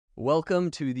Welcome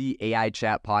to the AI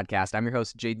Chat Podcast. I'm your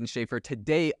host, Jaden Schaefer.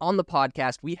 Today on the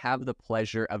podcast, we have the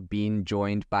pleasure of being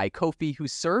joined by Kofi, who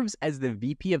serves as the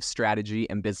VP of Strategy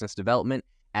and Business Development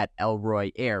at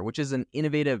Elroy Air, which is an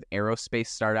innovative aerospace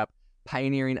startup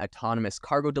pioneering autonomous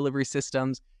cargo delivery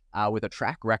systems with a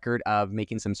track record of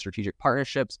making some strategic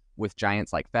partnerships with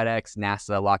giants like FedEx,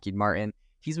 NASA, Lockheed Martin.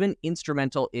 He's been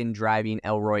instrumental in driving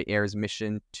Elroy Air's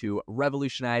mission to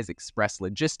revolutionize express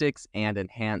logistics and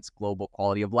enhance global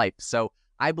quality of life. So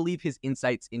I believe his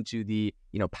insights into the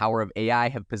power of AI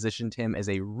have positioned him as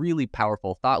a really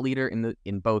powerful thought leader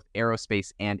in both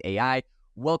aerospace and AI.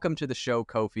 Welcome to the show,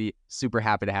 Kofi. Super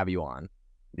happy to have you on.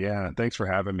 Yeah, thanks for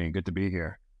having me. Good to be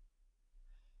here.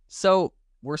 So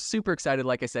we're super excited,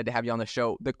 like I said, to have you on the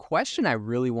show. The question I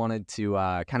really wanted to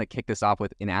kind of kick this off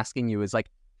with in asking you is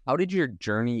how did your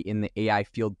journey in the AI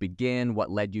field begin?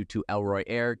 What led you to Elroy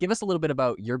Air? Give us a little bit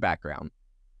about your background.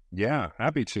 Yeah,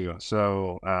 happy to.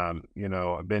 So,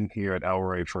 I've been here at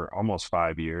Elroy for almost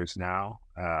 5 years now.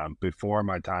 Before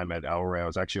my time at Elroy, I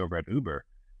was actually over at Uber.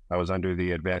 I was under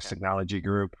the Advanced Technology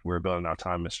Group. We were building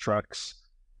autonomous trucks.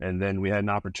 And then we had an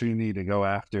opportunity to go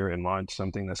after and launch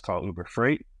something that's called Uber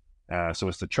Freight. So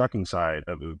it's the trucking side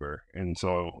of Uber. And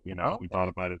so, we thought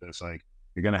about it as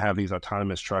you're going to have these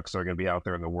autonomous trucks that are going to be out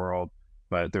there in the world,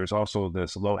 but there's also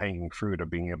this low-hanging fruit of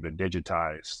being able to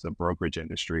digitize the brokerage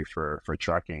industry for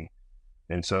trucking.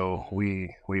 And so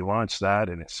we launched that,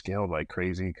 and it scaled like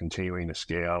crazy, continuing to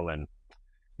scale. And,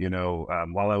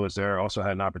 while I was there, I also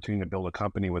had an opportunity to build a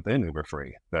company within Uber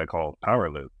Freight that I called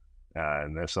Powerloop.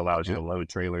 And this allows you to load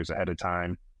trailers ahead of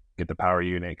time, get the power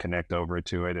unit, connect over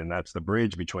to it. And that's the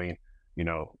bridge between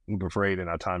Uber Freight and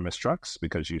autonomous trucks,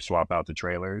 because you swap out the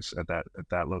trailers at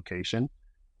that location.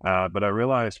 But I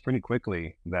realized pretty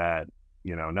quickly that,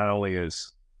 not only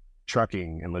is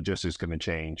trucking and logistics going to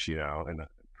change, in a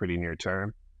pretty near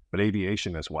term, but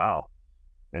aviation as well.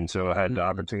 And so I had the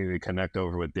opportunity to connect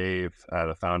over with Dave,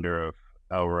 the founder of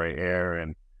Elroy Air,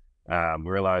 and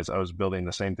realized I was building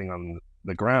the same thing on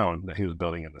the ground that he was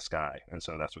building in the sky. And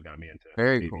so that's what got me into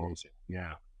aviation. Cool.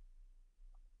 Yeah.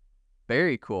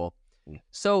 Very cool.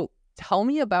 So tell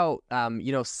me about,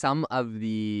 some of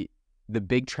the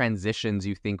big transitions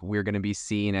you think we're going to be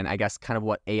seeing, and I guess kind of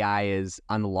what AI is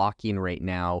unlocking right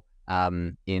now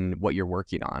in what you're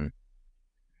working on.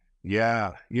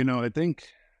 Yeah. I think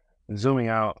zooming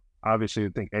out, obviously, I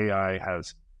think AI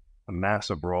has a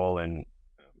massive role in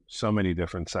so many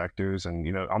different sectors,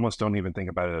 and, almost don't even think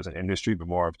about it as an industry, but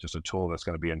more of just a tool that's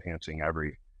going to be enhancing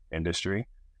every industry.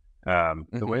 The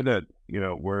way that,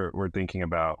 we're thinking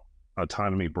about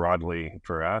autonomy broadly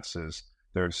for us is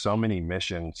there's so many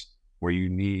missions where you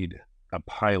need a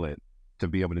pilot to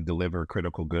be able to deliver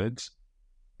critical goods,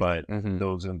 but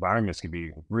those environments can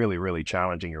be really, really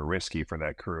challenging or risky for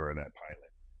that crew or that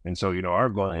pilot. And so, our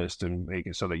goal is to make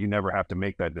it so that you never have to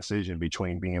make that decision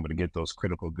between being able to get those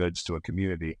critical goods to a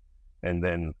community and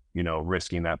then,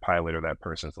 risking that pilot or that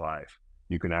person's life.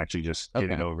 You can actually just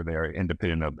get it over there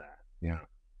independent of that. Yeah.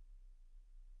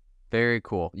 Very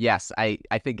cool. Yes, I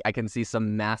think I can see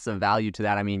some massive value to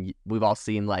that. I mean, we've all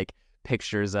seen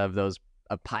pictures of those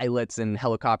pilots and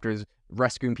helicopters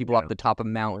rescuing people off the top of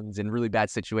mountains in really bad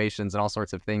situations and all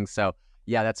sorts of things. So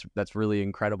yeah, that's really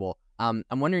incredible. I'm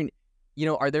wondering,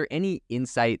 are there any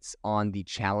insights on the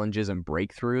challenges and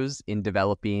breakthroughs in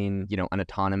developing, an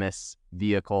autonomous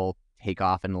vehicle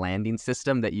takeoff and landing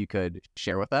system that you could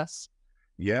share with us?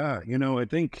 Yeah, I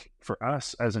think for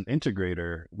us as an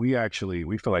integrator, we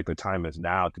feel like the time is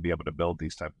now to be able to build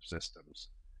these type of systems,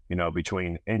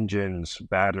 between engines,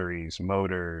 batteries,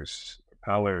 motors,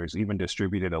 propellers, even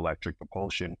distributed electric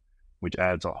propulsion, which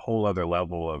adds a whole other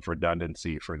level of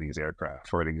redundancy for these aircraft.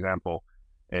 For example,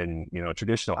 in,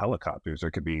 traditional helicopters,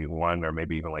 there could be one or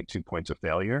maybe even 2 points of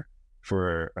failure.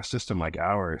 For a system like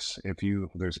ours,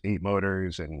 there's 8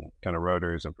 motors and kind of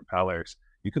rotors and propellers,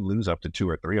 you could lose up to 2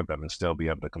 or 3 of them and still be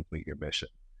able to complete your mission.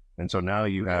 And so now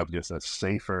you have just a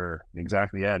safer,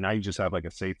 now you just have a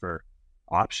safer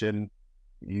option.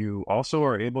 You also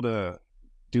are able to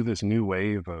do this new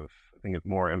wave of, I think it's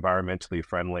more environmentally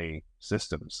friendly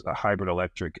systems, a hybrid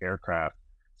electric aircraft,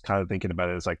 kind of thinking about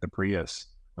it as the Prius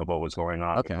of what was going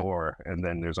on before. And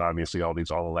then there's obviously all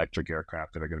these all electric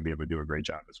aircraft that are going to be able to do a great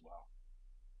job as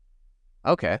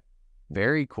well. Okay.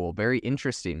 Very cool. Very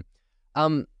interesting.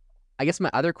 I guess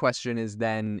my other question is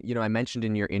then, I mentioned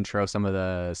in your intro some of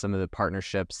the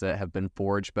partnerships that have been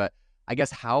forged, but I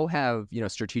guess how have,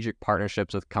 strategic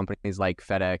partnerships with companies like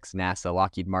FedEx, NASA,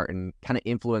 Lockheed Martin kind of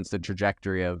influenced the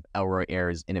trajectory of Elroy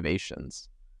Air's innovations?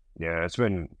 Yeah, it's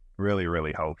been really,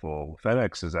 really helpful.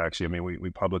 FedEx is actually, we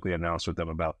publicly announced with them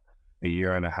about a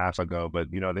year and a half ago, but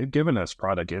they've given us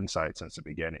product insight since the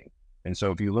beginning. And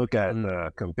so if you look at Mm,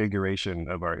 the configuration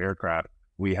of our aircraft,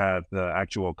 we have the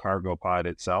actual cargo pod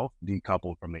itself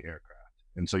decoupled from the aircraft.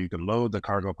 And so you can load the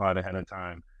cargo pod ahead of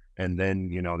time, and then,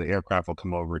 the aircraft will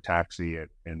come over, taxi it,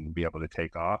 and be able to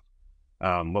take off.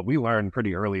 What we learned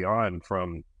pretty early on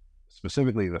from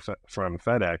specifically from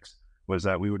FedEx was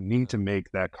that we would need to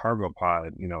make that cargo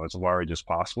pod, as large as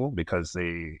possible because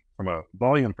from a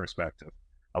volume perspective,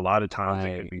 a lot of times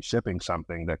they could right. be shipping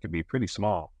something that could be pretty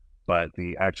small, but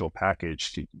the actual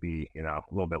package should be, a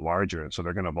little bit larger. And so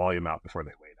they're going to volume out before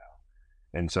they weigh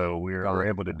out. And so we're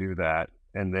able to Gotcha. do that.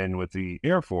 And then with the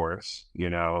Air Force,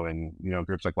 and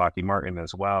groups like Lockheed Martin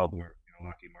as well, who are,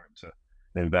 Lockheed Martin's an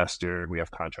investor. We have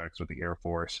contracts with the Air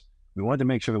Force. We wanted to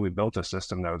make sure that we built a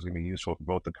system that was going to be useful for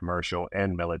both the commercial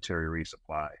and military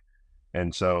resupply.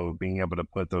 And so being able to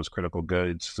put those critical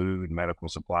goods, food, medical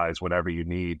supplies, whatever you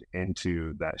need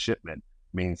into that shipment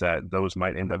means that those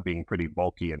might end Uh-huh. up being pretty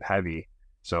bulky and heavy.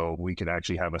 So we could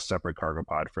actually have a separate cargo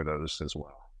pod for those as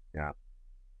well. Yeah.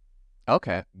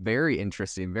 Okay, very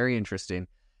interesting, very interesting.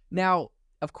 Now,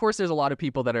 of course, there's a lot of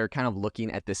people that are kind of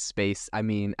looking at this space. I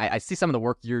mean, I see some of the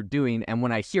work you're doing, and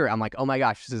when I hear it, I'm like, oh my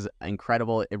gosh, this is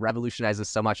incredible. It revolutionizes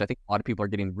so much. I think a lot of people are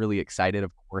getting really excited,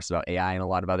 of course, about AI and a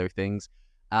lot of other things.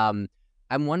 Um,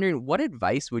 I'm wondering, what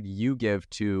advice would you give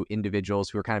to individuals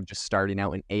who are kind of just starting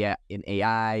out in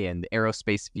AI and the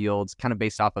aerospace fields, kind of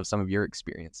based off of some of your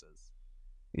experiences?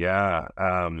 Yeah.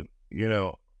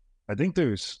 I think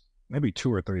there's maybe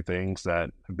two or three things that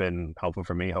have been helpful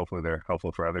for me. Hopefully they're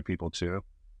helpful for other people too.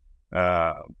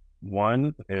 Uh,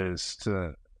 One is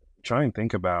to try and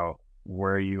think about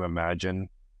where you imagine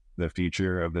the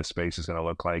future of this space is going to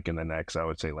look like in the next, I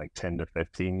would say, like 10 to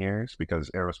 15 years, because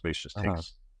aerospace just Uh-huh.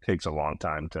 takes a long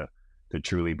time to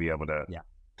truly be able Yeah.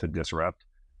 to disrupt.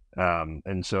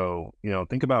 And so,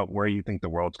 think about where you think the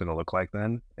world's going to look like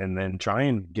then, and then try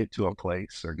and get to a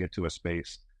place or get to a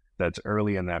space that's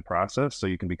early in that process so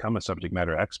you can become a subject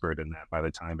matter expert in that by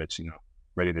the time it's,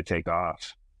 ready to take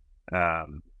off.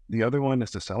 The other one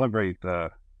is to celebrate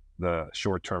the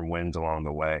short term wins along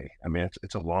the way. I mean,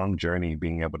 it's a long journey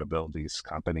being able to build these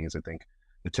companies. I think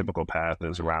the typical path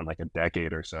is Right. around like a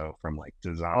decade or so from like Oh,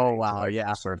 design to wow. like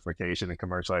Yeah. certification and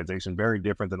commercialization. Very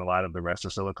different than a lot of the rest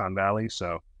of Silicon Valley.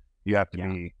 So you have to Yeah.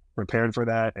 be prepared for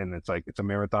that. And it's like it's a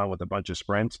marathon with a bunch of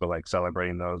sprints, but like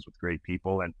celebrating those with great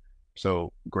people. And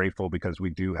so grateful because we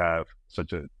do have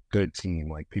such a good team,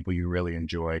 like people you really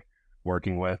enjoy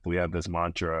working with. We have this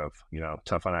mantra of,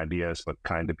 tough on ideas, but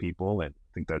kind to people. And I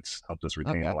think that's helped us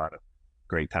retain a Okay. lot of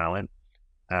great talent.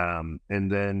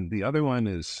 And then the other one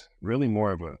is really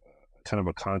more of a kind of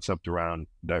a concept around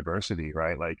diversity,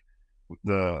 right? Like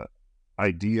the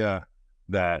idea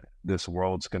that this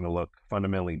world's going to look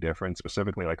fundamentally different,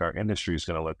 specifically like our industry is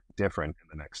going to look different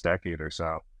in the next decade or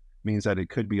so, means that it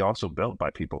could be also built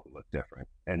by people who look different.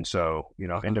 And so,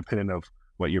 Uh-huh. independent of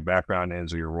what your background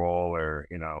is or your role or,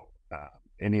 uh,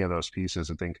 any of those pieces,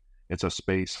 I think it's a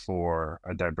space for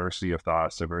a diversity of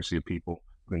thoughts, diversity of people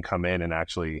who can come in and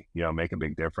actually, make a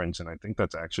big difference. And I think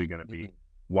that's actually going to be Mhm.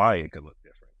 why it could look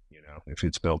different, if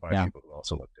it's built by Yeah. people who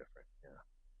also look different. Yeah.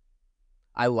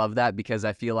 I love that because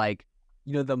I feel like,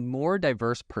 the more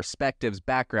diverse perspectives,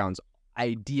 backgrounds,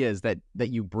 ideas that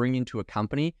you bring into a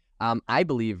company, I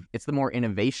believe it's the more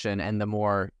innovation and the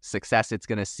more success it's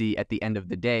going to see at the end of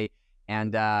the day.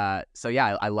 And so,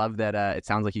 yeah, I love that. It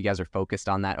sounds like you guys are focused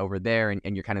on that over there,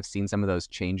 and you're kind of seeing some of those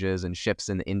changes and shifts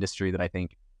in the industry that I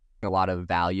think a lot of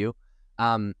value.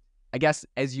 Um, I guess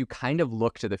as you kind of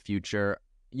look to the future,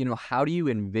 how do you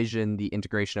envision the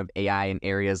integration of AI in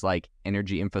areas like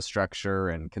energy infrastructure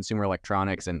and consumer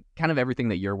electronics and kind of everything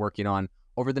that you're working on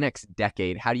over the next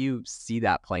decade? How do you see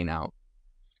that playing out?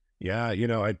 Yeah.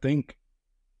 I think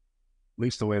at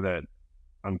least the way that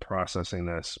I'm processing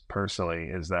this personally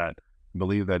is that I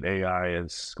believe that AI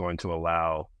is going to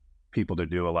allow people to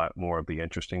do a lot more of the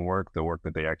interesting work, the work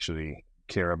that they actually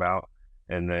care about,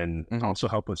 and then Hmm. also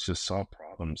help us just solve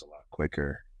problems a lot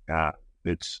quicker.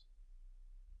 It's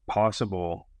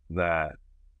possible that,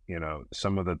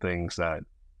 some of the things that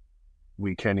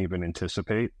we can't even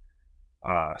anticipate,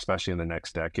 especially in the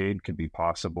next decade, could be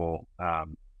possible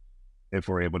if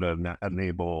we're able to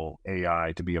enable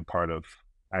AI to be a part of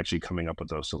actually coming up with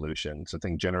those solutions. I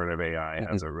think generative AI Hmm.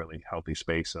 has a really healthy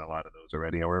space in a lot of those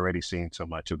already, and we're already seeing so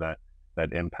much of that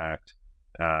impact.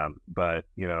 But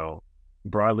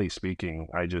broadly speaking,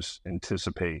 I just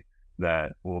anticipate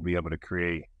that we'll be able to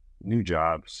create new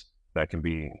jobs that can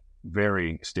be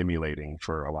very stimulating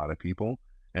for a lot of people,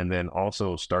 and then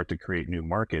also start to create new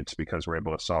markets because we're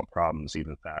able to solve problems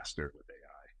even faster with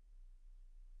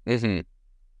AI. Hmm.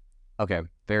 Okay,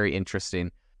 very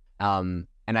interesting. And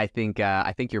I think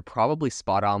you're probably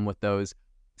spot on with those.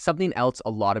 Something else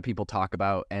a lot of people talk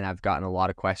about, and I've gotten a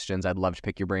lot of questions I'd love to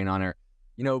pick your brain on, are,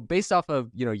 based off of,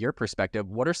 your perspective,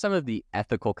 what are some of the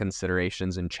ethical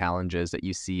considerations and challenges that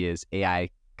you see as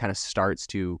AI kind of starts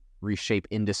to reshape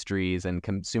industries and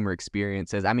consumer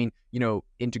experiences? I mean,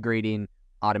 integrating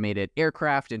automated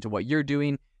aircraft into what you're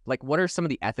doing, like what are some of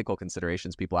the ethical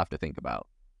considerations people have to think about?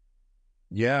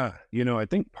 Yeah, I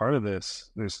think part of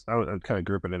this, I would kind of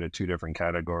group it into two different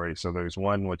categories. So there's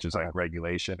one which is like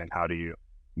regulation, and how do you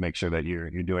make sure that you're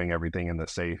doing everything in the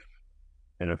safe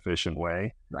and efficient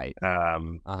way. Right.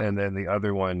 And then the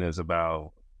other one is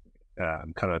about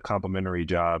kind of complementary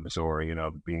jobs, or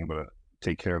being able to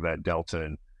take care of that delta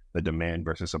and the demand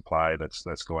versus supply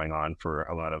that's going on for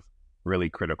a lot of really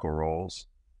critical roles.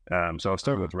 So I'll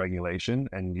start with regulation,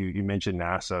 and you mentioned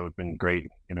NASA. It's been great,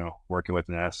 working with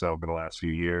NASA over the last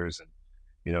few years,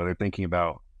 and they're thinking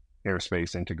about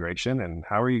airspace integration and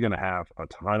how are you going to have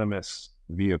autonomous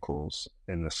vehicles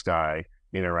in the sky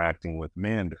interacting with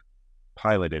manned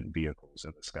piloted vehicles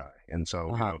in the sky. And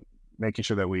so, making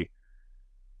sure that we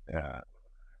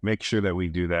make sure that we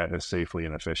do that as safely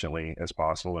and efficiently as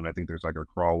possible. And I think there's like a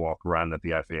crawl, walk, run that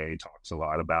the FAA talks a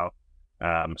lot about.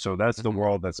 So that's the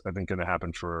world that's, I think, going to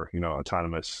happen for,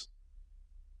 autonomous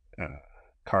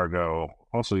cargo,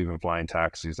 also even flying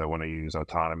taxis that want to use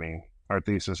autonomy. Our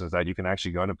thesis is that you can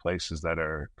actually go to places that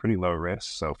are pretty low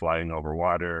risk. So flying over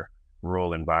water,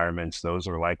 rural environments, those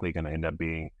are likely going to end up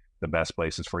being the best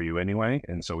places for you anyway.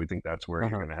 And so we think that's where you're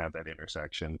going to have that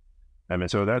intersection. I mean,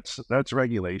 so that's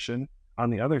regulation. On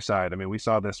the other side, I mean, we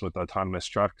saw this with autonomous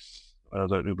trucks. I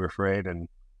was at Uber Freight and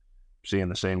seeing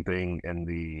the same thing in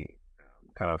the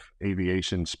kind of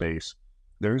aviation space.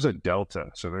 There's a delta.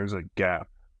 So there's a gap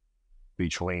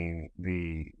between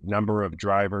the number of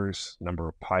drivers, number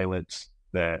of pilots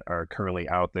that are currently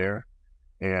out there,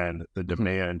 and the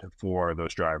demand for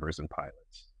those drivers and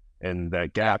pilots. And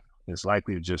that gap is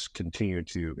likely to just continue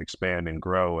to expand and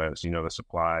grow as, the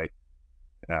supply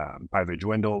either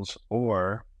dwindles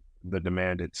or the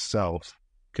demand itself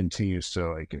continues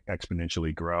to like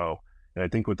exponentially grow. And I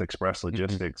think with express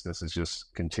logistics, this is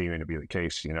just continuing to be the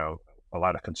case. A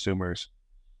lot of consumers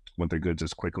want their goods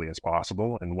as quickly as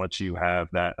possible. And once you have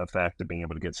that effect of being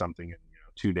able to get something in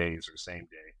 2 days or same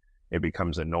day, it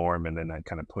becomes a norm. And then that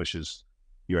kind of pushes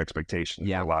your expectations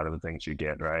for a lot of the things you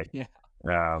get, right?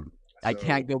 Yeah. I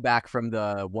can't go back from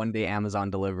the one-day Amazon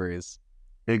deliveries.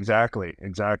 Exactly.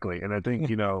 And I think,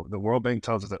 the World Bank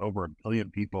tells us that over 1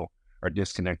 billion people are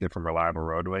disconnected from reliable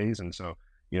roadways. And so,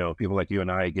 people like you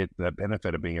and I get the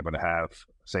benefit of being able to have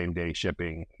same day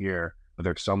shipping here, but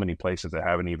there's so many places that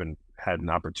haven't even had an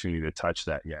opportunity to touch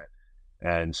that yet.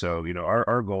 And so,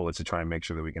 our goal is to try and make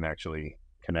sure that we can actually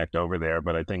connect over there.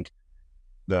 But I think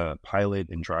the pilot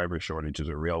and driver shortage is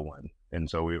a real one. And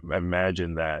so we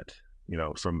imagine that,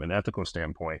 from an ethical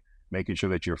standpoint, making sure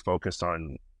that you're focused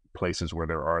on places where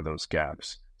there are those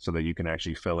gaps so that you can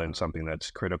actually fill in something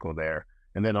that's critical there.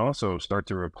 And then also start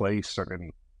to replace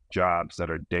certain jobs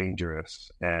that are dangerous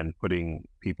and putting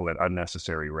people at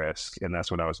unnecessary risk. And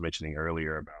that's what I was mentioning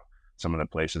earlier about some of the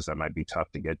places that might be tough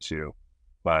to get to,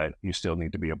 but you still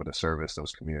need to be able to service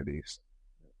those communities.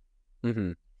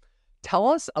 Tell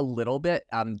us a little bit,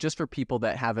 just for people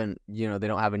that haven't, they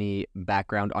don't have any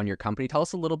background on your company. Tell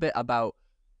us a little bit about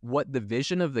what the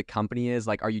vision of the company is.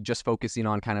 Like, are you just focusing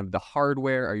on kind of the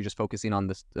hardware? Are you just focusing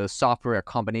on the software, a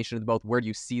combination of both? Where do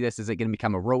you see this? Is it going to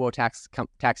become a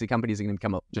taxi company? Is it going to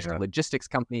become a logistics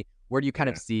company? Where do you kind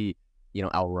of see,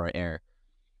 Aurora Air?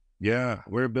 Yeah,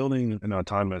 we're building an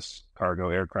autonomous cargo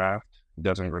aircraft. It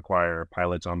doesn't require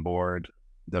pilots on board.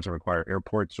 It doesn't require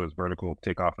airports, so it's vertical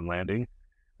takeoff and landing.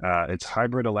 It's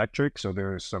hybrid electric, so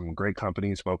there's some great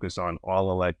companies focused on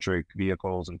all electric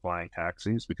vehicles and flying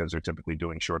taxis because they're typically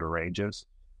doing shorter ranges.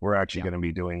 We're actually going to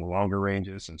be doing longer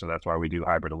ranges, and so that's why we do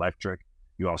hybrid electric.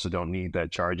 You also don't need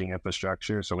that charging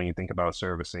infrastructure. So when you think about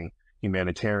servicing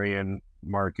humanitarian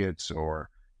markets or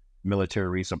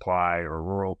military resupply or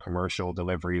rural commercial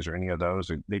deliveries or any of those,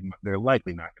 they're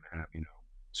likely not going to have,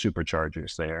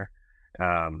 superchargers there.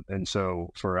 And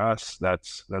so for us,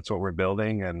 that's what we're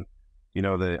building. And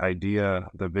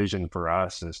the vision for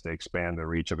us is to expand the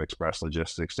reach of express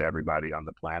logistics to everybody on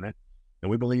the planet. And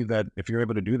we believe that if you're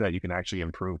able to do that, you can actually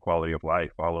improve quality of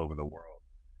life all over the world.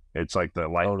 It's like the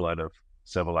lifeblood of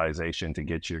civilization to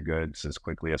get your goods as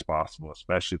quickly as possible,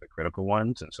 especially the critical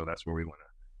ones. And so that's where we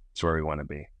want to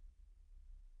be.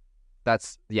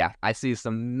 I see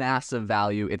some massive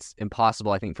value. It's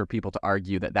impossible, I think, for people to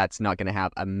argue that that's not going to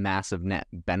have a massive net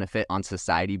benefit on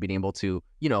society, being able to,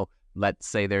 let's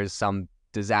say there's some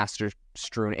disaster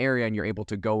strewn area and you're able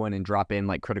to go in and drop in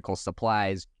like critical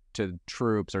supplies to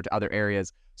troops or to other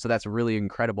areas. So that's really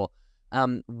incredible.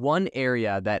 One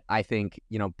area that I think,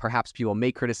 perhaps people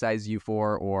may criticize you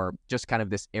for, or just kind of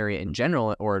this area in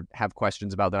general, or have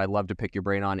questions about that I'd love to pick your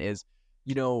brain on is,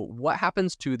 what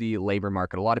happens to the labor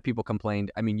market? A lot of people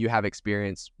complained. I mean, you have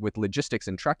experience with logistics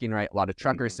and trucking, right? A lot of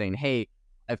truckers saying, hey,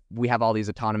 if we have all these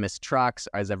autonomous trucks,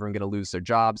 is everyone going to lose their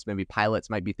jobs? Maybe pilots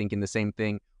might be thinking the same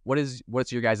thing.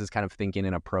 What's your guys' kind of thinking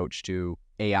and approach to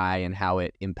AI and how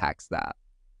it impacts that?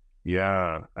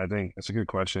 Yeah, I think it's a good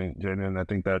question, Jaden. I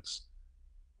think that's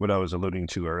what I was alluding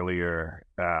to earlier.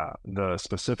 The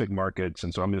specific markets,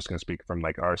 and so I'm just going to speak from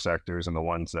like our sectors and the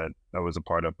ones that I was a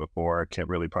part of before. I can't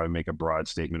really probably make a broad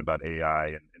statement about AI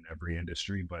in every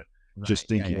industry, but Right. just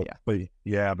Yeah. Yeah. thinking,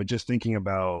 Yeah. but just thinking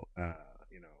about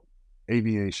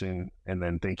aviation and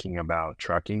then thinking about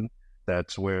trucking.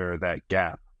 That's where that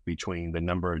gap between the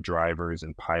number of drivers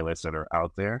and pilots that are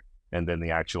out there and then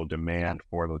the actual Yeah. demand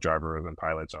for the drivers and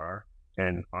pilots are.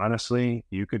 And honestly,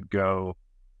 you could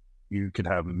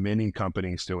have many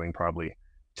companies doing probably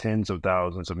tens of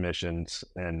thousands of missions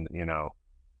and,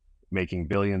 making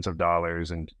billions of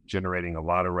dollars and generating a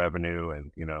lot of revenue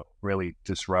and, really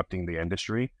disrupting the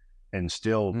industry and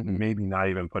still Hmm. maybe not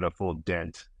even put a full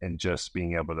dent in just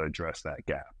being able to address that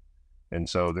gap. And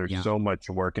so there's Yeah. so much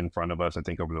work in front of us, I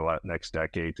think, over the next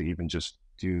decade to even just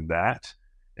do that.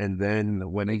 And then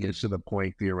when it gets to the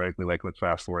point, theoretically, like let's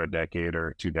fast forward a decade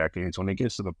or 2 decades, when it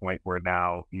gets to the point where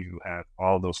now you have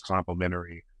all those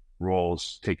complementary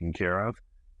roles taken care of,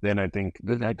 then I think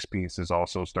the next piece is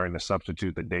also starting to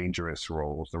substitute the dangerous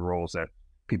roles, the roles that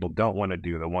people don't want to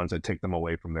do, the ones that take them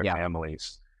away from their Yeah.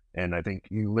 families. And I think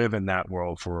you live in that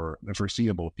world for the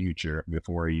foreseeable future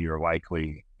before you're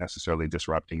likely necessarily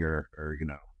disrupting or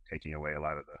taking away a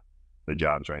lot of the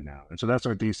jobs right now. And so that's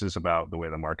our thesis about the way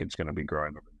the market's going to be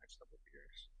growing over the next couple of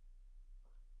years.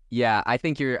 Yeah, I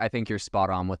think you're spot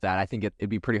on with that. I think it'd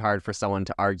be pretty hard for someone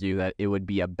to argue that it would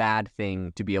be a bad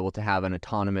thing to be able to have an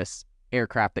autonomous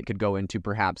aircraft that could go into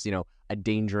perhaps, a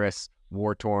dangerous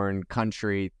war-torn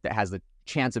country that has the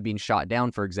chance of being shot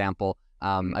down, for example.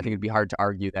 I think it'd be hard to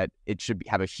argue that it should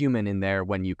have a human in there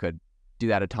when you could do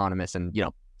that autonomous and,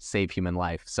 save human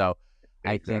life. So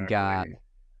I think, Exactly.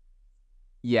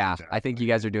 yeah, I think you Exactly.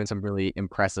 guys are doing some really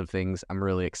impressive things. I'm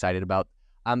really excited about.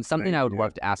 Something Thank I would you.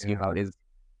 love to ask you Yeah. about is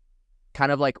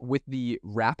kind of like with the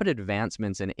rapid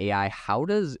advancements in AI, how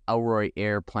does Elroy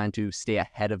Air plan to stay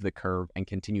ahead of the curve and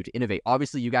continue to innovate?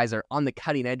 Obviously, you guys are on the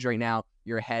cutting edge right now.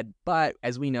 You're ahead. But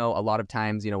as we know, a lot of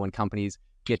times, when companies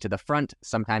get to the front,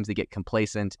 sometimes they get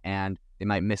complacent and they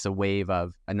might miss a wave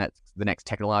of the next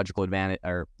technological advantage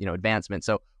or, advancement.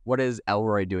 So what is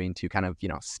Elroy doing to kind of,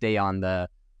 stay on the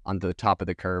top of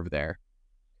the curve there?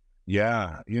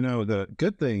 Yeah, the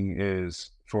good thing is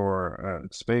for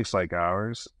a space like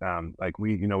ours, like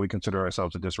we consider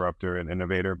ourselves a disruptor and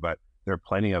innovator, but there are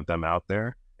plenty of them out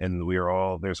there, and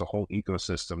there's a whole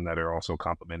ecosystem that are also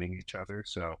complementing each other.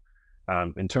 So,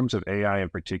 in terms of AI in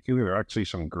particular, there are actually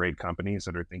some great companies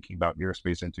that are thinking about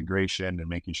airspace integration and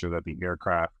making sure that the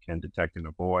aircraft can detect and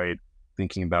avoid,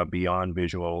 thinking about beyond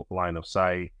visual line of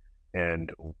sight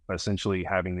and essentially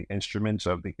having the instruments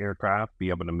of the aircraft be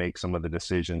able to make some of the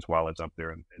decisions while it's up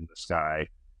there in the sky,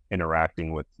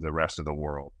 interacting with the rest of the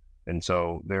world. And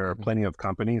so there are Mhm. plenty of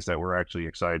companies that we're actually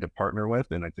excited to partner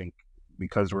with. And I think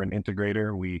because we're an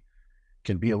integrator, we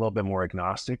can be a little bit more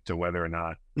agnostic to whether or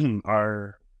not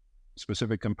our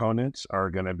specific components are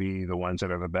going to be the ones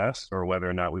that are the best or whether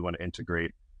or not we want to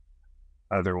integrate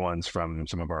other ones from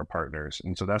some of our partners.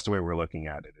 And so that's the way we're looking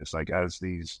at it. It's like as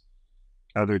these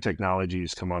other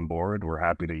technologies come on board, we're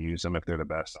happy to use them if they're the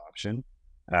best option.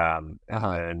 And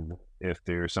Uh-huh. then if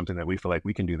there's something that we feel like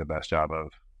we can do the best job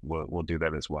of, we'll do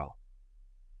that as well.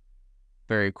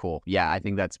 Very cool. Yeah, I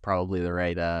think that's probably the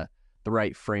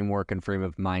right framework and frame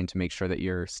of mind to make sure that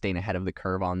you're staying ahead of the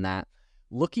curve on that.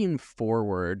 Looking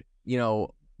forward,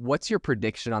 what's your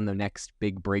prediction on the next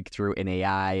big breakthrough in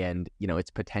AI and,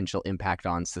 its potential impact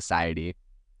on society?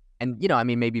 And, I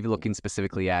mean, maybe looking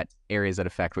specifically at areas that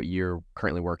affect what you're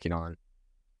currently working on.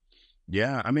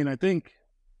 Yeah, I mean, I think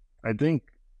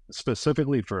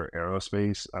specifically for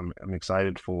aerospace, I'm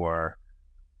excited for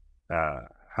uh,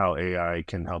 how AI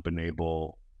can help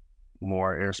enable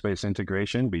more airspace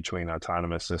integration between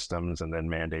autonomous systems and then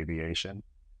manned aviation.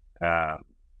 Uh,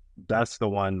 that's the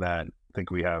one that I think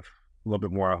we have a little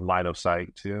bit more line of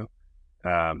sight to.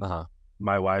 Um, Uh-huh.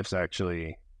 my wife's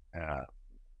actually uh,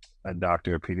 a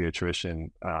doctor, a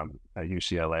pediatrician at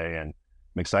UCLA, and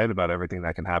I'm excited about everything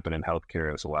that can happen in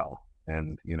healthcare as well.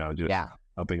 And just Yeah.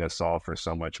 helping us solve for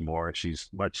so much more. She's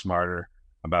much smarter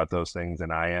about those things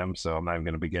than I am. So I'm not even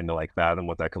going to begin to like fathom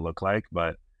what that could look like.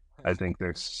 But I think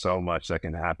there's so much that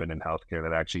can happen in healthcare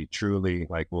that actually truly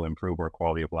like will improve our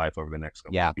quality of life over the next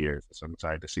couple of years. So I'm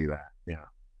excited to see that. Yeah.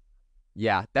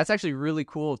 Yeah, that's actually really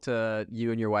cool to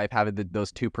you and your wife having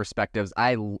those two perspectives.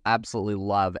 I absolutely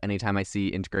love anytime I see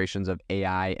integrations of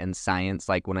AI and science,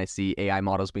 like when I see AI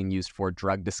models being used for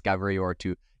drug discovery or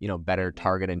to, better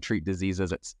target and treat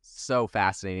diseases. It's so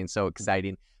fascinating, so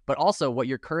exciting. But also what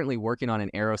you're currently working on in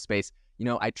aerospace,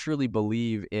 I truly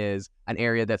believe is an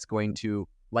area that's going to,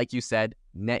 like you said,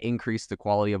 net increase the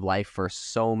quality of life for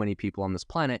so many people on this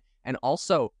planet, and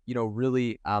also,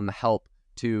 really help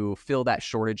to fill that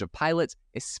shortage of pilots,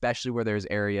 especially where there's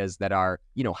areas that are,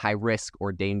 high risk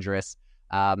or dangerous.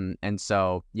 And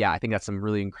so, yeah, I think that's some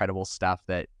really incredible stuff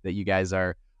that you guys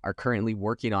are currently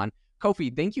working on.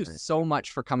 Kofi, thank you so much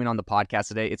for coming on the podcast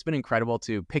today. It's been incredible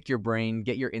to pick your brain,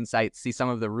 get your insights, see some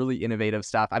of the really innovative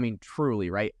stuff. I mean, truly,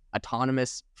 right?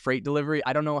 Autonomous freight delivery.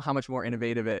 I don't know how much more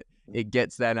innovative it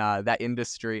gets than that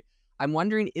industry. I'm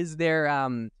wondering, is there,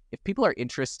 if people are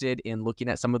interested in looking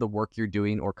at some of the work you're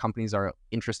doing, or companies are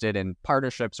interested in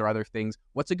partnerships or other things,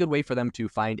 what's a good way for them to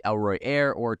find Elroy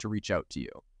Air or to reach out to you?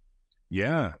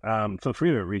 Yeah. Feel free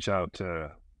to reach out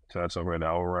to us over at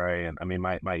Elroy. And I mean,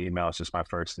 my email is just my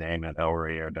first name at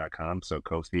elroyair.com. So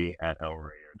Kofi at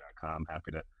elroyair.com.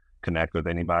 Happy to connect with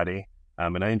anybody.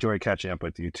 And I enjoy catching up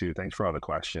with you too. Thanks for all the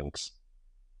questions.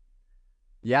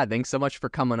 Yeah, thanks so much for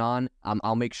coming on.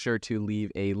 I'll make sure to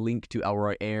leave a link to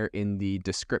Elroy Air in the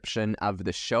description of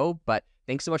the show. But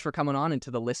thanks so much for coming on. And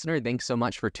to the listener, thanks so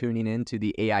much for tuning in to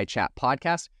the AI Chat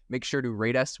podcast. Make sure to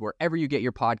rate us wherever you get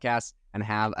your podcasts, and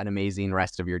have an amazing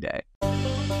rest of your day.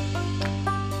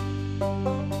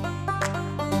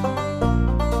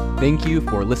 Thank you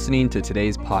for listening to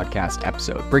today's podcast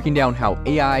episode, breaking down how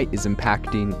AI is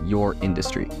impacting your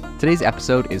industry. Today's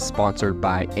episode is sponsored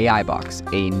by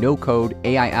AIbox, a no-code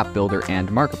AI app builder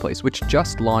and marketplace, which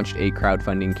just launched a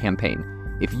crowdfunding campaign.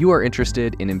 If you are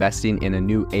interested in investing in a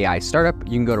new AI startup,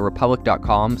 you can go to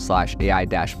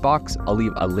republic.com/AI-box. I'll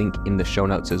leave a link in the show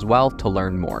notes as well to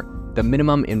learn more. The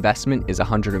minimum investment is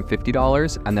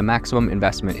 $150 and the maximum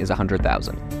investment is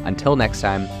 $100,000. Until next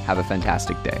time, have a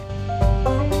fantastic day.